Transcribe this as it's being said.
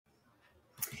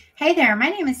Hey there, my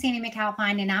name is Sandy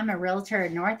McAlpine, and I'm a realtor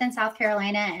in North and South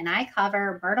Carolina, and I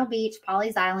cover Myrtle Beach,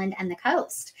 Pawleys Island, and the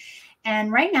coast.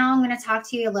 And right now, I'm going to talk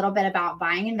to you a little bit about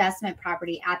buying investment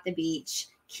property at the beach.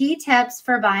 Key tips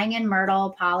for buying in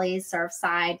Myrtle, Pawleys,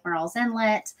 Surfside, Murrells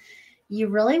Inlet. You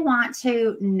really want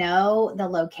to know the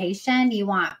location. You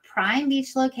want prime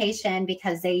beach location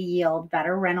because they yield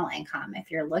better rental income.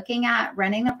 If you're looking at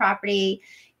renting the property,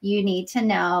 you need to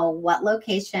know what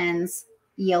locations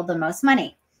yield the most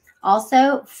money.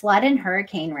 Also, flood and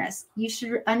hurricane risk. You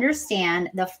should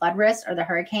understand the flood risk or the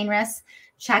hurricane risk,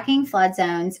 checking flood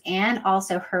zones, and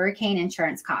also hurricane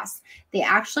insurance costs. They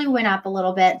actually went up a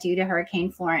little bit due to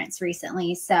Hurricane Florence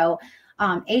recently. So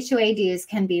HOA dues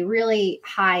can be really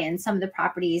high in some of the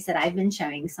properties that I've been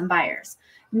showing some buyers.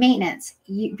 Maintenance.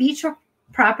 Beach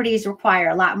properties require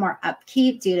a lot more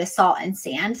upkeep due to salt and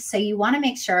sand. So you want to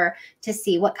make sure to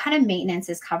see what kind of maintenance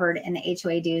is covered in the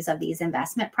HOA dues of these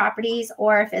investment properties,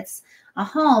 or if it's a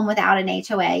home without an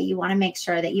HOA, you want to make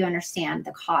sure that you understand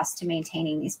the cost to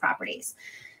maintaining these properties.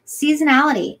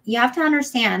 Seasonality. You have to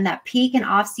understand that peak and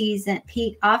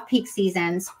off-peak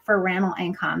seasons for rental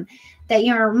income, that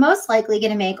you're most likely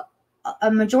going to make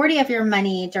a majority of your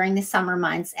money during the summer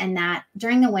months, and that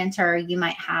during the winter, you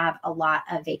might have a lot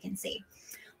of vacancy.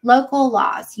 Local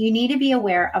laws. You need to be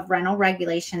aware of rental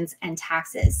regulations and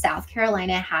taxes. South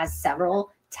Carolina has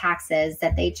several taxes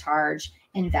that they charge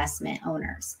investment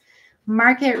owners.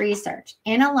 Market research.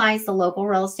 Analyze the local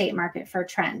real estate market for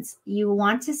trends. You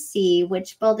want to see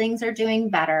which buildings are doing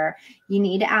better. You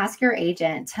need to ask your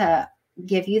agent to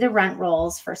give you the rent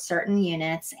rolls for certain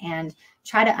units and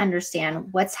try to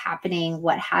understand what's happening,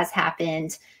 what has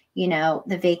happened,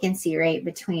 the vacancy rate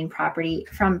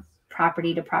from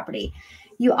property to property.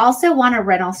 You also want a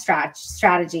rental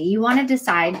strategy. You want to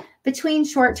decide between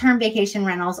short-term vacation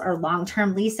rentals or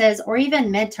long-term leases or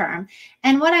even midterm.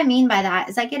 And what I mean by that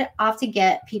is I often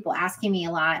get people asking me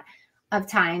a lot of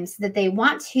times that they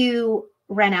want to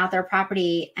rent out their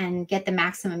property and get the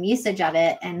maximum usage of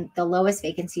it and the lowest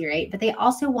vacancy rate, but they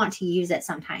also want to use it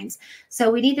sometimes. So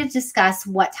we need to discuss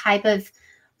what type of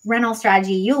rental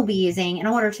strategy you'll be using in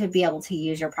order to be able to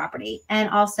use your property. And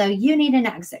also you need an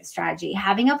exit strategy,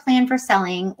 having a plan for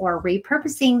selling or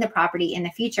repurposing the property in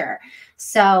the future.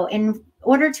 So in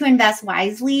order to invest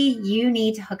wisely, you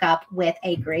need to hook up with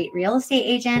a great real estate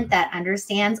agent that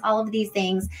understands all of these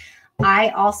things. I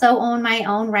also own my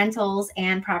own rentals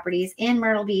and properties in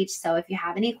Myrtle Beach. So if you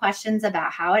have any questions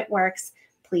about how it works,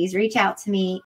 please reach out to me.